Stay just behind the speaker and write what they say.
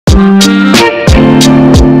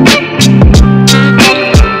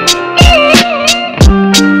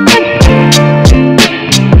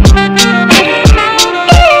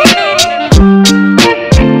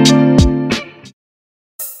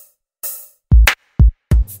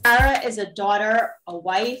Sarah is a daughter, a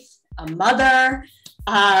wife, a mother,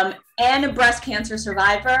 and a breast cancer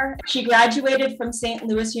survivor. She graduated from St.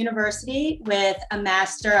 Louis University with a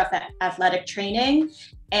Master of Athletic Training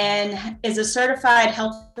and is a certified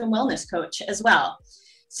health and wellness coach as well.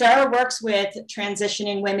 Sarah works with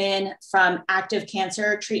transitioning women from active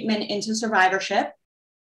cancer treatment into survivorship.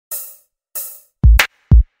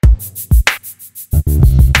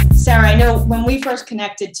 Sarah, I know when we first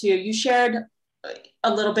connected too, you shared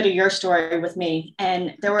a little bit of your story with me,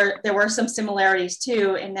 and there were some similarities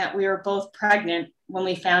too, in that we were both pregnant when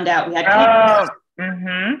we found out we had cancer.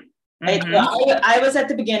 Right? So I was at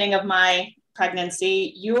the beginning of my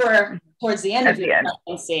pregnancy. You were towards the end of your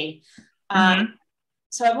pregnancy.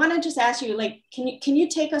 So I want to just ask you, like, can you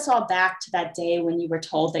take us all back to that day when you were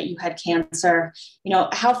told that you had cancer? You know,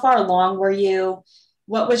 how far along were you?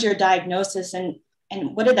 What was your diagnosis, and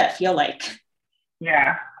what did that feel like?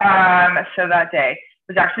 Yeah. So that day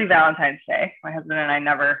was actually Valentine's Day. My husband and I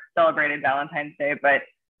never celebrated Valentine's Day, but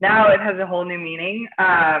now it has a whole new meaning.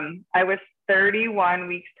 I was 31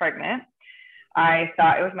 weeks pregnant. I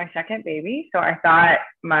thought it was my second baby. So I thought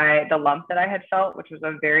the lump that I had felt, which was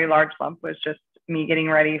a very large lump, was just me getting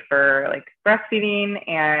ready for like breastfeeding.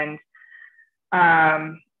 And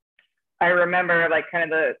I remember like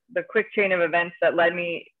kind of the quick chain of events that led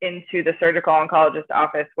me into the surgical oncologist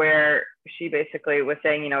office, where she basically was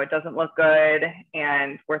saying, you know, it doesn't look good,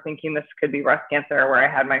 and we're thinking this could be breast cancer, where I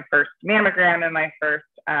had my first mammogram and my first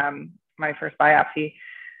biopsy.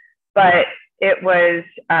 But it was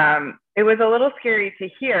a little scary to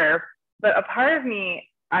hear. But a part of me,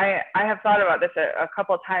 I have thought about this a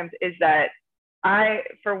couple of times, is that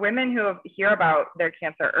for women who hear about their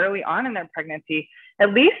cancer early on in their pregnancy,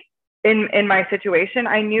 at least in my situation,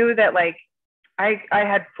 I knew that like I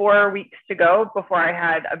had 4 weeks to go before I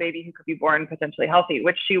had a baby who could be born potentially healthy,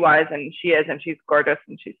 which she was, and she is, and she's gorgeous,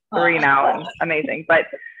 and she's 3 now and amazing. But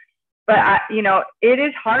you know, it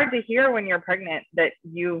is hard to hear when you're pregnant that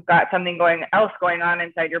you've got something else going on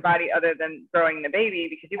inside your body other than growing the baby,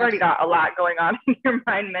 because you've already got a lot going on in your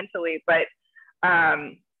mind mentally. But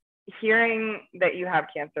hearing that you have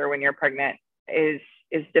cancer when you're pregnant is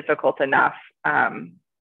difficult enough.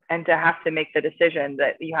 And to have to make the decision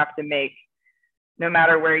that you have to make, no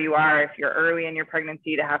matter where you are, if you're early in your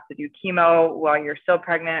pregnancy, to have to do chemo while you're still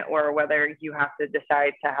pregnant, or whether you have to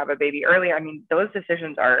decide to have a baby early. I mean, those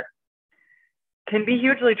decisions can be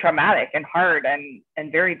hugely traumatic and hard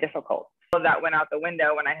and very difficult. So that went out the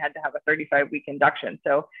window when I had to have a 35-week induction.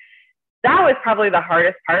 So that was probably the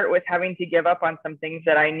hardest part, was having to give up on some things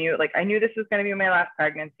that I knew. Like, I knew this was going to be my last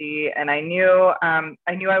pregnancy, and I knew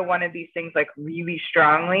I wanted these things like really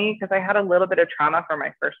strongly, because I had a little bit of trauma from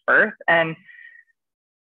my first birth. And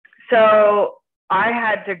so I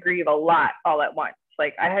had to grieve a lot all at once.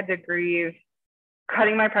 Like, I had to grieve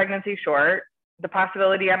cutting my pregnancy short, the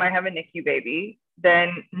possibility I might have a NICU baby,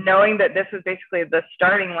 then knowing that this was basically the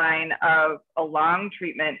starting line of a long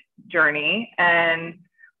treatment journey, and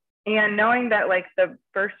knowing that like the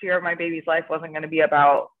first year of my baby's life wasn't going to be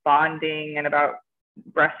about bonding and about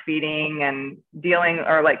breastfeeding and dealing,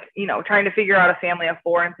 or like, you know, trying to figure out a family of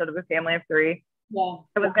 4 instead of a family of 3. Yeah.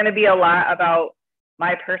 It was going to be a lot about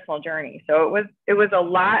my personal journey. So it was a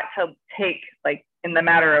lot to take, like, in the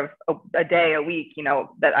matter of a day, a week, you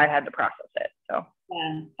know, that I had to process it. So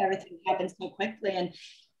yeah, everything happens so quickly. And,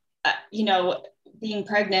 you know, being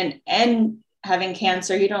pregnant and having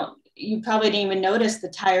cancer, you probably didn't even notice the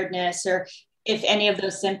tiredness, or if any of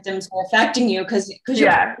those symptoms were affecting you, because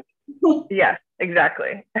yeah. Yes,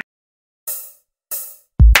 exactly.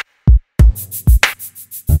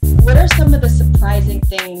 What are some of the surprising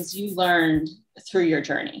things you learned through your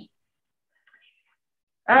journey?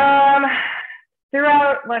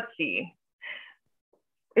 Let's see.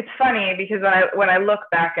 It's funny because when I look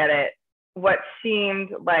back at it, what seemed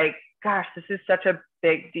like, gosh, this is such a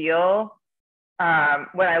big deal.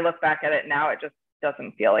 When I look back at it now, it just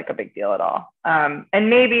doesn't feel like a big deal at all. And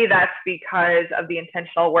maybe that's because of the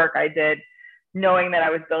intentional work I did, knowing that I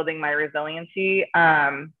was building my resiliency.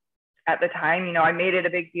 At the time, you know, I made it a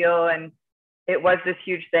big deal, and it was this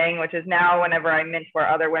huge thing, which is now whenever I mentor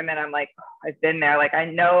other women, I'm like, oh, I've been there. Like, I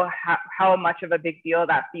know how much of a big deal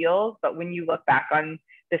that feels. But when you look back on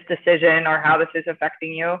this decision or how this is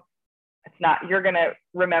affecting you, it's not, you're going to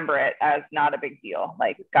remember it as not a big deal.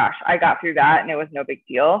 Like, gosh, I got through that and it was no big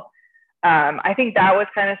deal. I think that was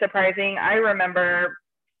kind of surprising. I remember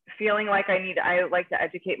feeling like I like to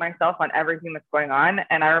educate myself on everything that's going on.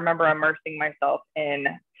 And I remember immersing myself in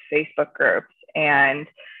Facebook groups, and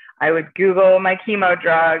I would Google my chemo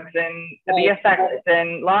drugs and the effects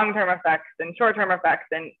and long-term effects and short-term effects,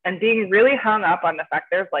 and being really hung up on the fact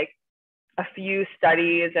there's like a few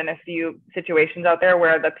studies and a few situations out there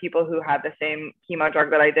where the people who had the same chemo drug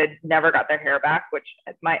that I did never got their hair back, which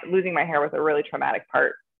losing my hair was a really traumatic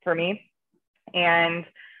part for me. And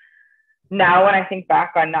now when I think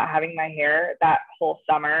back on not having my hair, that whole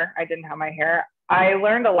summer I didn't have my hair, I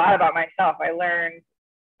learned a lot about myself. I learned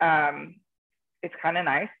it's kind of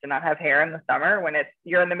nice to not have hair in the summer when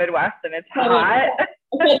you're in the Midwest and it's hot.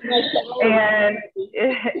 And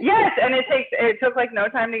yes, and it took like no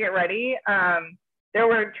time to get ready. There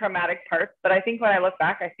were traumatic parts, but I think when I look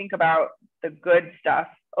back, I think about the good stuff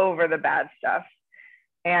over the bad stuff.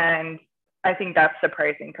 And I think that's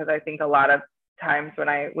surprising, because I think a lot of times when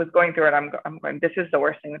I was going through it, I'm going, this is the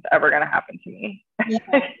worst thing that's ever going to happen to me. Yeah.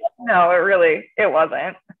 No, it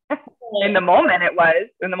wasn't. In the moment it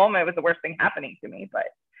was the worst thing happening to me, but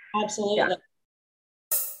absolutely. Yeah.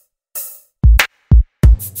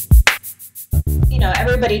 You know,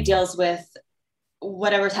 everybody deals with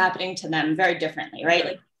whatever's happening to them very differently, right?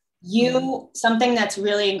 Like something that's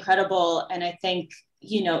really incredible, and I think,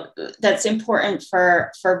 you know, that's important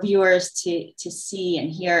for viewers to see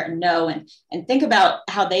and hear and know and think about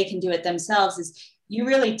how they can do it themselves, is you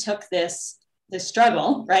really took this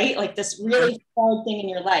struggle, right? Like this really hard thing in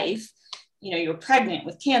your life. You know, you were pregnant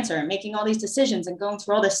with cancer and making all these decisions and going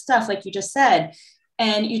through all this stuff, like you just said,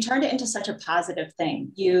 and you turned it into such a positive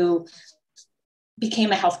thing. You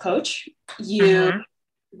became a health coach. You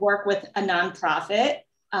work with a nonprofit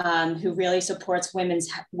who really supports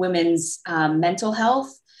women's mental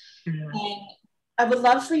health. And I would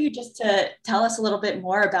love for you just to tell us a little bit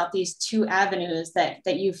more about these two avenues that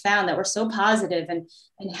you found that were so positive, and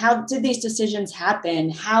how did these decisions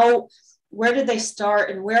happen? Where did they start,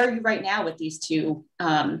 and where are you right now with these two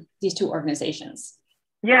organizations?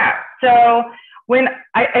 Yeah. So when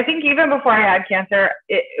I think even before I had cancer,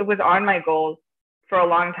 it was on my goals for a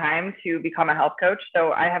long time to become a health coach.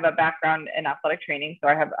 So I have a background in athletic training. So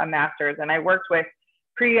I have a master's, and I worked with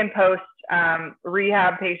pre and post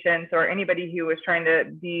rehab patients, or anybody who was trying to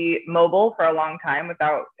be mobile for a long time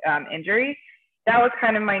without injury. That was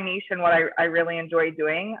kind of my niche and what I really enjoyed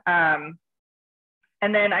doing.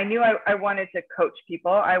 And then I knew I wanted to coach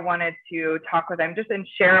people. I wanted to talk with them just and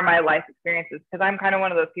share my life experiences, because I'm kind of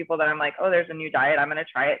one of those people that I'm like, oh, there's a new diet, I'm going to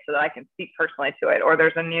try it so that I can speak personally to it. Or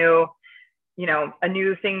there's a new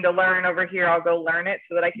thing to learn over here, I'll go learn it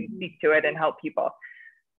so that I can speak to it and help people.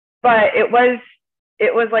 But it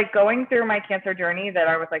was like going through my cancer journey that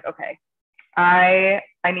I was like, okay, I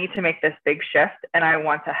need to make this big shift, and I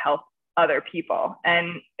want to help other people.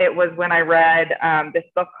 And it was when I read this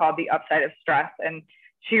book called The Upside of Stress, and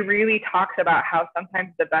she really talks about how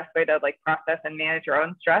sometimes the best way to like process and manage your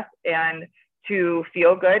own stress and to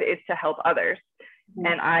feel good is to help others.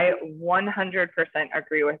 And I 100%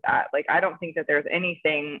 agree with that. Like, I don't think that there's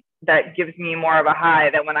anything that gives me more of a high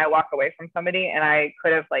than when I walk away from somebody and I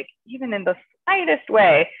could have, like, even in the slightest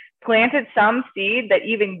way, planted some seed that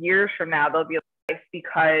even years from now they'll be like,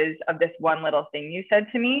 because of this one little thing you said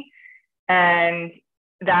to me. And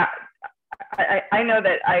that I know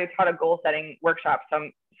that I taught a goal setting workshop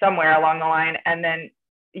somewhere along the line. And then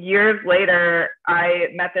years later, I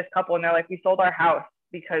met this couple, and they're like, we sold our house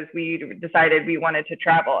because we decided we wanted to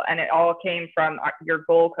travel. And it all came from your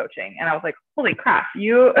goal coaching. And I was like, holy crap,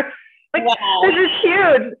 you like, wow. This is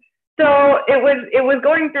huge. So it was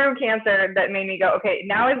going through cancer that made me go, okay,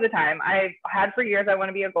 now is the time. I've had for years, I want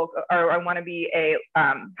to be I want to be a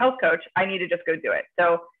health coach. I need to just go do it.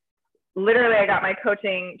 So literally I got my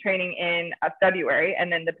coaching training in February,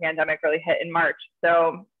 and then the pandemic really hit in March.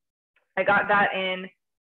 So I got that in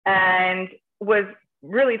and was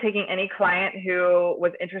really taking any client who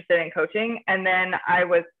was interested in coaching. And then I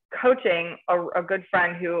was coaching a good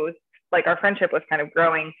friend who was like, our friendship was kind of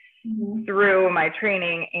growing through my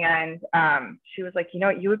training. And she was like, you know,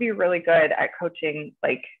 you would be really good at coaching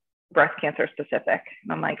like breast cancer specific.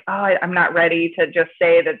 And I'm like, oh, I'm not ready to just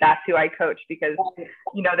say that that's who I coach, because,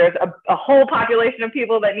 you know, there's a whole population of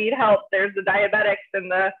people that need help. There's the diabetics and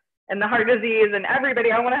the heart disease and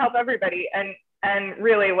everybody. I want to help everybody. And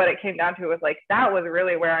really what it came down to was like, that was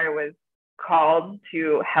really where I was called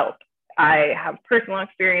to help. I have personal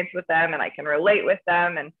experience with them, and I can relate with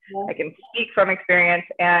them, and I can speak from experience.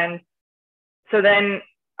 And so then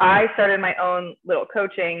I started my own little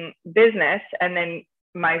coaching business. And then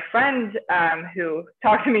my friend who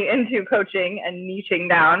talked me into coaching and niching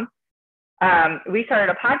down, we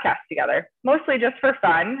started a podcast together, mostly just for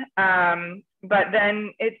fun. But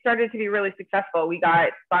then it started to be really successful. We got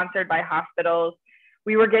sponsored by hospitals.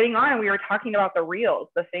 We were getting on and we were talking about the reals,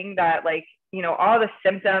 the thing that, like, you know, all the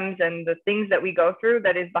symptoms and the things that we go through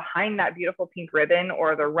that is behind that beautiful pink ribbon,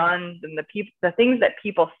 or the runs and the things that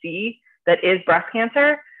people see that is breast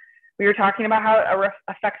cancer. we were talking about how it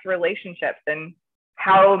affects relationships and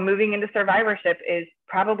how moving into survivorship is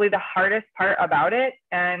probably the hardest part about it.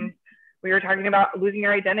 And we were talking about losing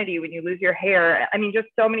your identity when you lose your hair. I mean, just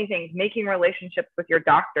so many things, making relationships with your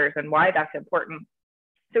doctors and why that's important.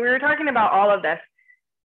 So we were talking about all of this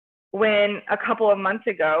when a couple of months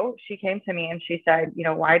ago, she came to me and she said, you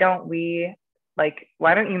know, why don't you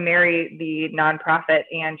marry the nonprofit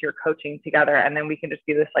and your coaching together? And then we can just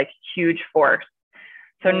be this like huge force.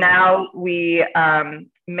 So now we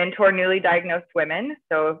mentor newly diagnosed women.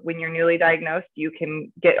 So when you're newly diagnosed, you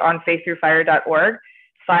can get on faiththroughfire.org,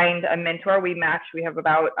 find a mentor. We have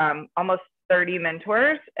about almost 30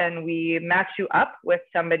 mentors, and we match you up with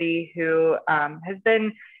somebody who has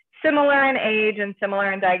been similar in age and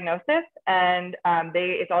similar in diagnosis. And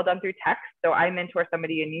it's all done through text. So I mentor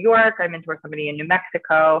somebody in New York, I mentor somebody in New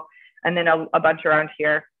Mexico, and then a bunch around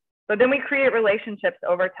here. So then we create relationships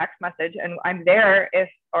over text message, and I'm there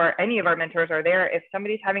or any of our mentors are there if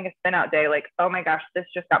somebody's having a spin out day, like, oh my gosh, this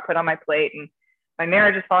just got put on my plate and my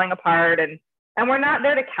marriage is falling apart. And we're not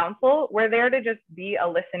there to counsel. We're there to just be a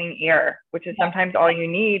listening ear, which is sometimes all you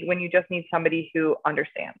need when you just need somebody who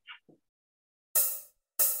understands.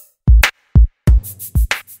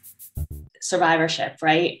 Survivorship,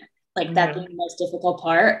 right? Like that being the most difficult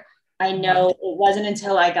part. I know it wasn't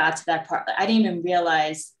until I got to that part, I didn't even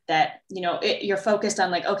realize that, you know, you're focused on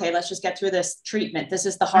like, okay, let's just get through this treatment. This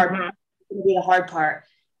is the hard part. It's going to be the hard part.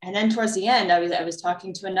 And then towards the end, I was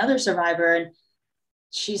talking to another survivor, and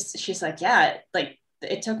she's like, yeah, like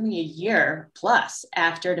it took me a year plus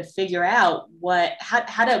after to figure out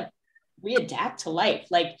how to readapt to life.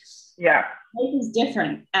 Like, yeah, life is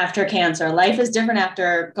different after cancer. Life is different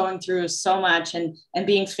after going through so much and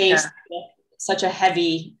being faced with such a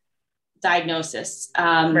heavy diagnosis.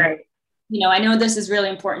 Right. You know, I know this is really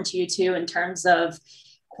important to you too, in terms of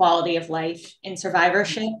quality of life in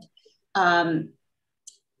survivorship. Can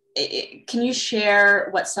you share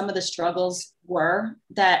what some of the struggles were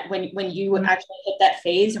that when you actually hit that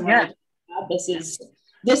phase and were like, oh, this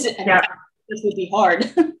would be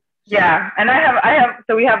hard. Yeah. And I have,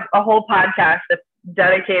 so we have a whole podcast that's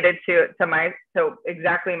dedicated to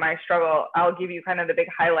exactly my struggle. I'll give you kind of the big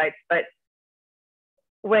highlights, but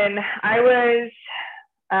when I was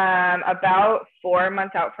about 4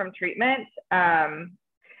 months out from treatment,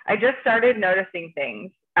 I just started noticing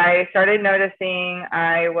things. I started noticing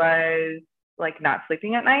I was like not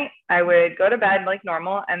sleeping at night. I would go to bed like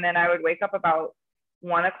normal, and then I would wake up about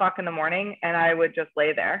 1 o'clock in the morning, and I would just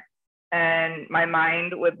lay there. And my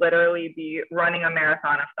mind would literally be running a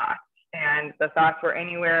marathon of thoughts. And the thoughts were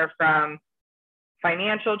anywhere from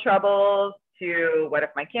financial troubles to what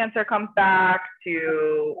if my cancer comes back,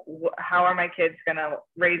 to how are my kids going to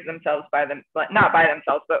raise themselves not by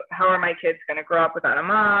themselves, but how are my kids going to grow up without a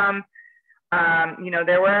mom? You know,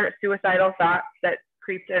 there were suicidal thoughts that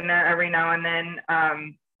creeped in there every now and then.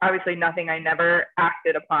 Obviously nothing I never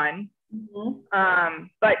acted upon.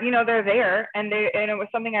 But you know, they're there, and it was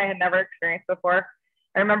something I had never experienced before.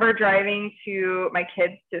 I remember driving to my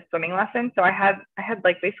kids to swimming lessons. So I had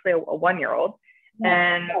like basically a 1-year-old,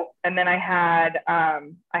 and then I had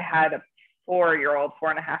a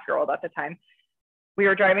 4.5-year-old at the time. We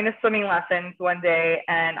were driving to swimming lessons one day,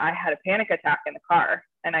 and I had a panic attack in the car,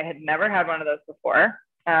 and I had never had one of those before.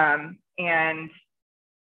 And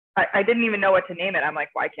I didn't even know what to name it. I'm like,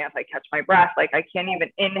 why can't I catch my breath? Like, I can't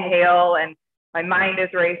even inhale, and my mind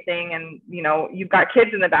is racing. And, you know, you've got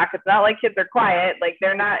kids in the back. It's not like kids are quiet. Like,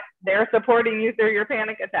 they're supporting you through your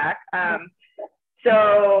panic attack.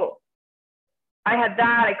 So I had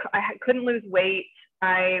that. I couldn't lose weight.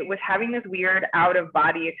 I was having this weird out of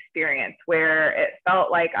body experience where it felt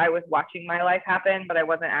like I was watching my life happen, but I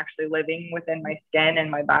wasn't actually living within my skin and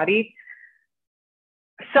my body.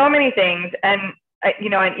 So many things. And you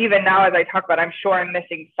know, and even now as I talk about it, I'm sure I'm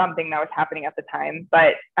missing something that was happening at the time.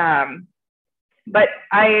 But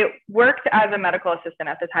I worked as a medical assistant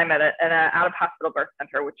at the time at an out-of-hospital birth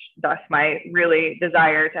center, which thus my really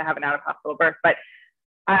desire to have an out-of-hospital birth. But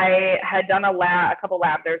I had done a couple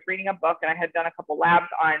labs. I was reading a book, and I had done a couple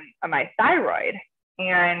labs on my thyroid.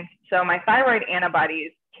 And so my thyroid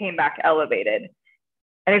antibodies came back elevated.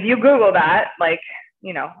 And if you Google that, like,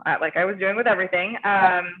 you know, like I was doing with everything,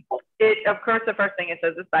 of course, the first thing it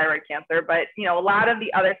says is thyroid cancer, but, you know, a lot of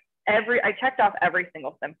the other, I checked off every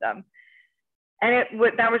single symptom. And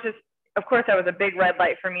that was just, of course, that was a big red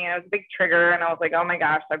light for me. And it was a big trigger. And I was like, oh my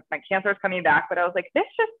gosh, my cancer is coming back. But I was like,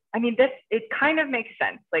 it kind of makes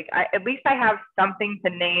sense. Like, at least I have something to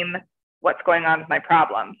name what's going on with my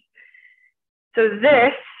problems. So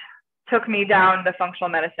this took me down the functional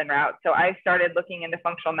medicine route. So I started looking into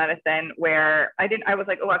functional medicine, where I was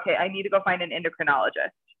like, oh, okay, I need to go find an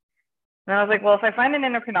endocrinologist. And I was like, well, if I find an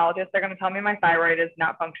endocrinologist, they're going to tell me my thyroid is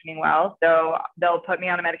not functioning well. So they'll put me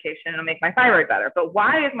on a medication and it'll make my thyroid better. But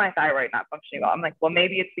why is my thyroid not functioning well? I'm like, well,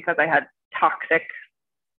 maybe it's because I had toxic,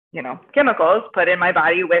 chemicals put in my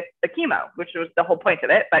body with the chemo, which was the whole point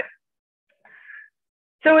of it. But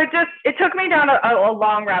so it took me down a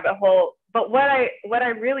long rabbit hole. But what I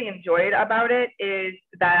really enjoyed about it is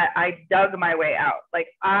that I dug my way out. Like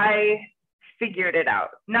I figured it out,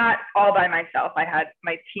 not all by myself. I had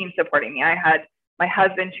my team supporting me. I had my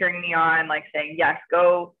husband cheering me on, like saying, yes,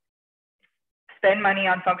 go spend money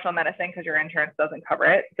on functional medicine because your insurance doesn't cover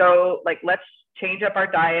it. Go, like, let's change up our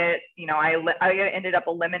diet. I ended up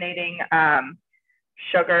eliminating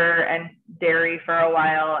sugar and dairy for a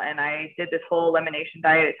while. And I did this whole elimination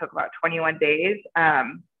diet. It took about 21 days.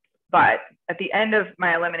 But at the end of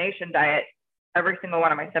my elimination diet, every single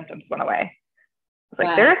one of my symptoms went away. It's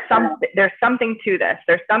like, wow. There's something to this.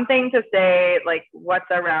 There's something to say, like, what's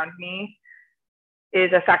around me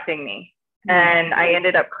is affecting me. Mm-hmm. And I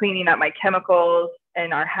ended up cleaning up my chemicals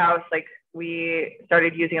in our house. Like we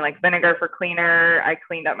started using like vinegar for cleaner. I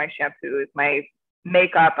cleaned up my shampoos, my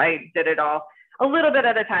makeup. I did it all a little bit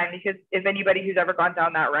at a time, because if anybody who's ever gone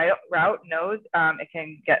down that route knows, it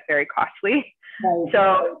can get very costly. Right.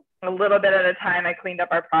 So a little bit at a time, I cleaned up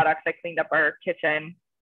our products. I cleaned up our kitchen.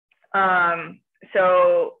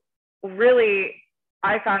 So really,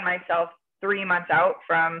 I found myself 3 months out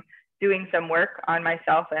from doing some work on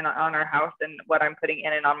myself and on our house and what I'm putting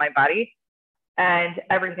in and on my body, and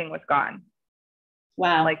everything was gone.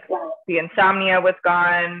 Wow. Like the insomnia was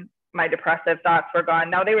gone. My depressive thoughts were gone.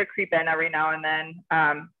 Now they would creep in every now and then,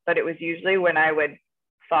 but it was usually when I would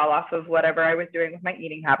fall off of whatever I was doing with my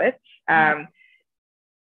eating habits.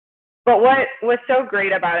 But what was so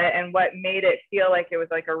great about it, and what made it feel like it was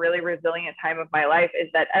like a really resilient time of my life, is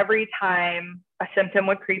that every time a symptom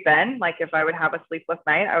would creep in, like if I would have a sleepless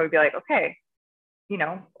night, I would be like, okay,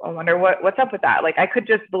 I wonder what's up with that. Like I could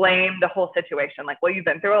just blame the whole situation. Like, well, you've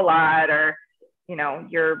been through a lot, or,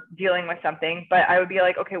 you're dealing with something. But I would be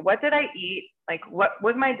like, okay, what did I eat? Like, what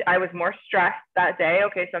was I was more stressed that day.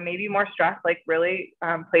 Okay, so maybe more stress like really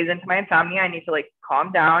plays into my insomnia. I need to like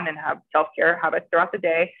calm down and have self-care habits throughout the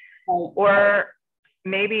day. Or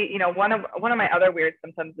maybe, one of my other weird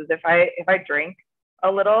symptoms is if I drink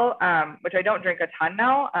a little, which I don't drink a ton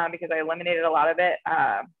now, because I eliminated a lot of it.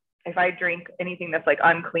 If I drink anything that's like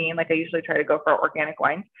unclean, like I usually try to go for organic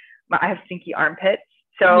wines, I have stinky armpits.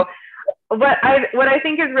 So what I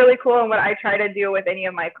think is really cool, and what I try to do with any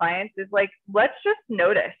of my clients, is like, let's just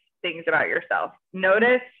notice things about yourself.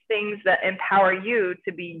 Notice things that empower you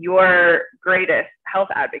to be your greatest health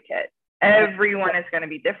advocate. Everyone is going to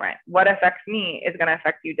be different. What affects me is going to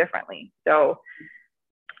affect you differently. So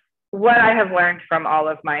what I have learned from all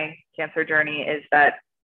of my cancer journey is that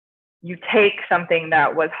you take something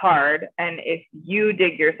that was hard, and if you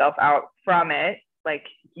dig yourself out from it, like,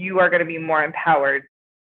 you are going to be more empowered.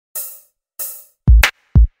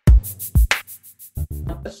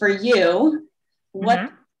 For you, what does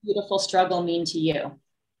beautiful struggle mean to you?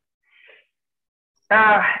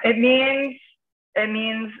 It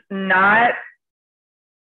means not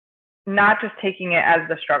just taking it as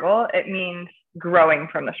the struggle. It means growing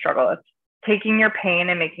from the struggle. It's taking your pain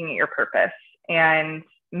and making it your purpose and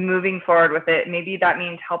moving forward with it. Maybe that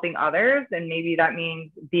means helping others, and maybe that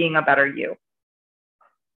means being a better you.